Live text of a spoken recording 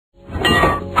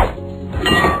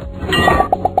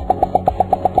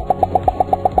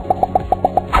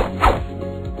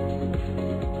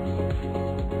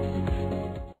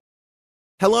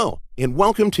Hello, and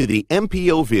welcome to the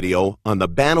MPO video on the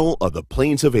Battle of the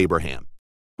Plains of Abraham.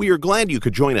 We are glad you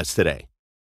could join us today.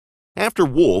 After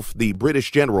Wolfe, the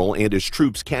British general, and his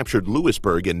troops captured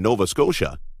Louisbourg in Nova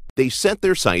Scotia, they set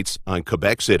their sights on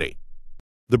Quebec City.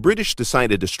 The British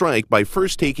decided to strike by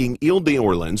first taking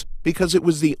Ile-des-Orleans because it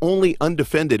was the only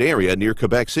undefended area near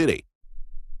Quebec City.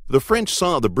 The French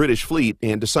saw the British fleet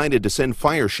and decided to send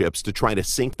fire ships to try to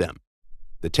sink them.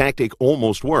 The tactic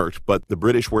almost worked, but the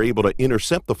British were able to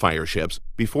intercept the fire ships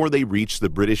before they reached the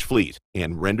British fleet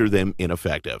and render them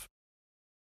ineffective.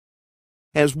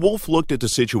 As Wolfe looked at the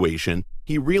situation,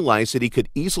 he realized that he could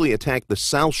easily attack the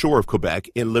south shore of Quebec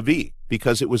in Lévis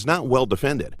because it was not well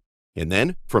defended. And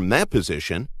then, from that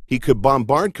position, he could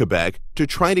bombard Quebec to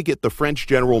try to get the French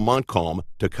General Montcalm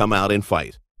to come out and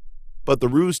fight. But the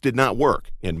ruse did not work,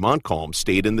 and Montcalm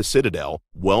stayed in the citadel,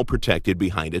 well protected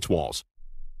behind its walls.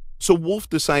 So Wolfe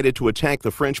decided to attack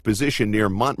the French position near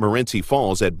Montmorency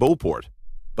Falls at Beauport,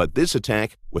 but this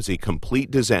attack was a complete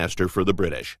disaster for the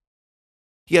British.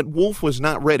 Yet Wolfe was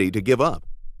not ready to give up.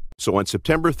 So on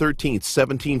September 13,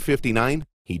 1759,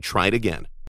 he tried again.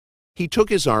 He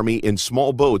took his army in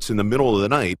small boats in the middle of the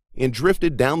night and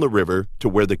drifted down the river to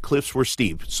where the cliffs were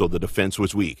steep, so the defense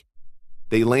was weak.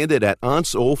 They landed at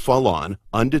Anse-au-Foulon,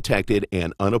 undetected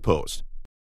and unopposed.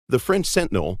 The French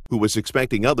sentinel, who was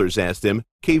expecting others, asked him,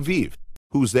 "Que vive?"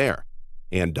 Who's there?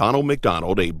 And Donald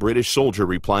MacDonald, a British soldier,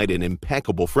 replied in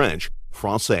impeccable French,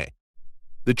 "Français."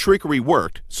 The trickery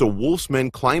worked, so Wolfe's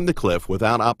men climbed the cliff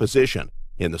without opposition,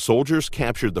 and the soldiers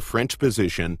captured the French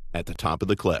position at the top of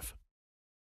the cliff.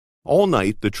 All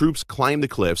night, the troops climbed the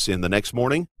cliffs, and the next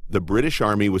morning, the British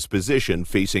army was positioned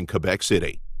facing Quebec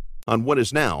City, on what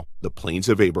is now the Plains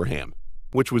of Abraham,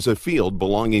 which was a field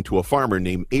belonging to a farmer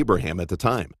named Abraham at the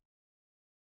time.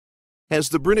 As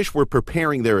the British were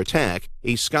preparing their attack,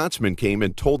 a Scotsman came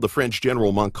and told the French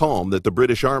General Montcalm that the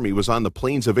British army was on the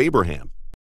Plains of Abraham.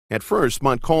 At first,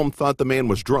 Montcalm thought the man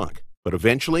was drunk, but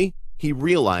eventually he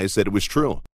realized that it was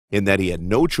true, and that he had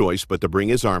no choice but to bring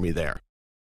his army there.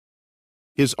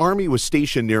 His army was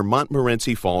stationed near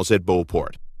Montmorency Falls at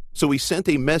Beauport, so he sent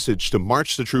a message to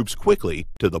march the troops quickly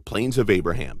to the Plains of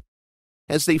Abraham.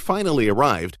 As they finally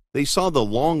arrived, they saw the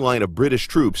long line of British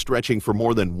troops stretching for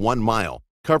more than 1 mile,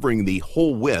 covering the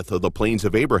whole width of the Plains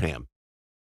of Abraham.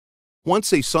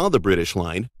 Once they saw the British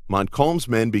line, Montcalm's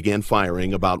men began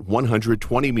firing about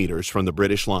 120 meters from the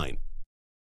British line.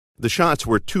 The shots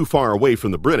were too far away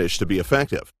from the British to be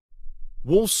effective.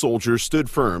 Wolfe's soldiers stood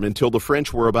firm until the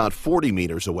French were about 40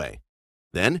 meters away.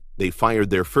 Then they fired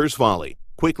their first volley,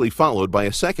 quickly followed by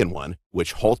a second one,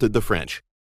 which halted the French.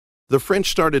 The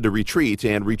French started to retreat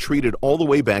and retreated all the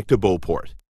way back to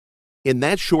Beauport. In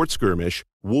that short skirmish,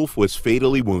 Wolfe was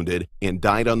fatally wounded and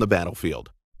died on the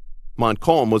battlefield.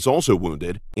 Montcalm was also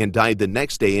wounded and died the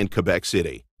next day in Quebec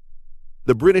City.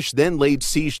 The British then laid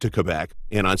siege to Quebec,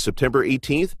 and on September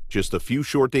 18th, just a few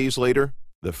short days later,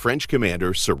 the French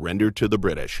commander surrendered to the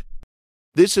British.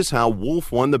 This is how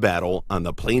Wolfe won the battle on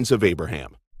the Plains of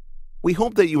Abraham. We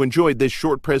hope that you enjoyed this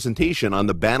short presentation on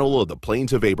the Battle of the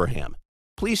Plains of Abraham.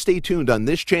 Please stay tuned on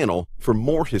this channel for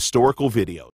more historical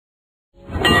videos.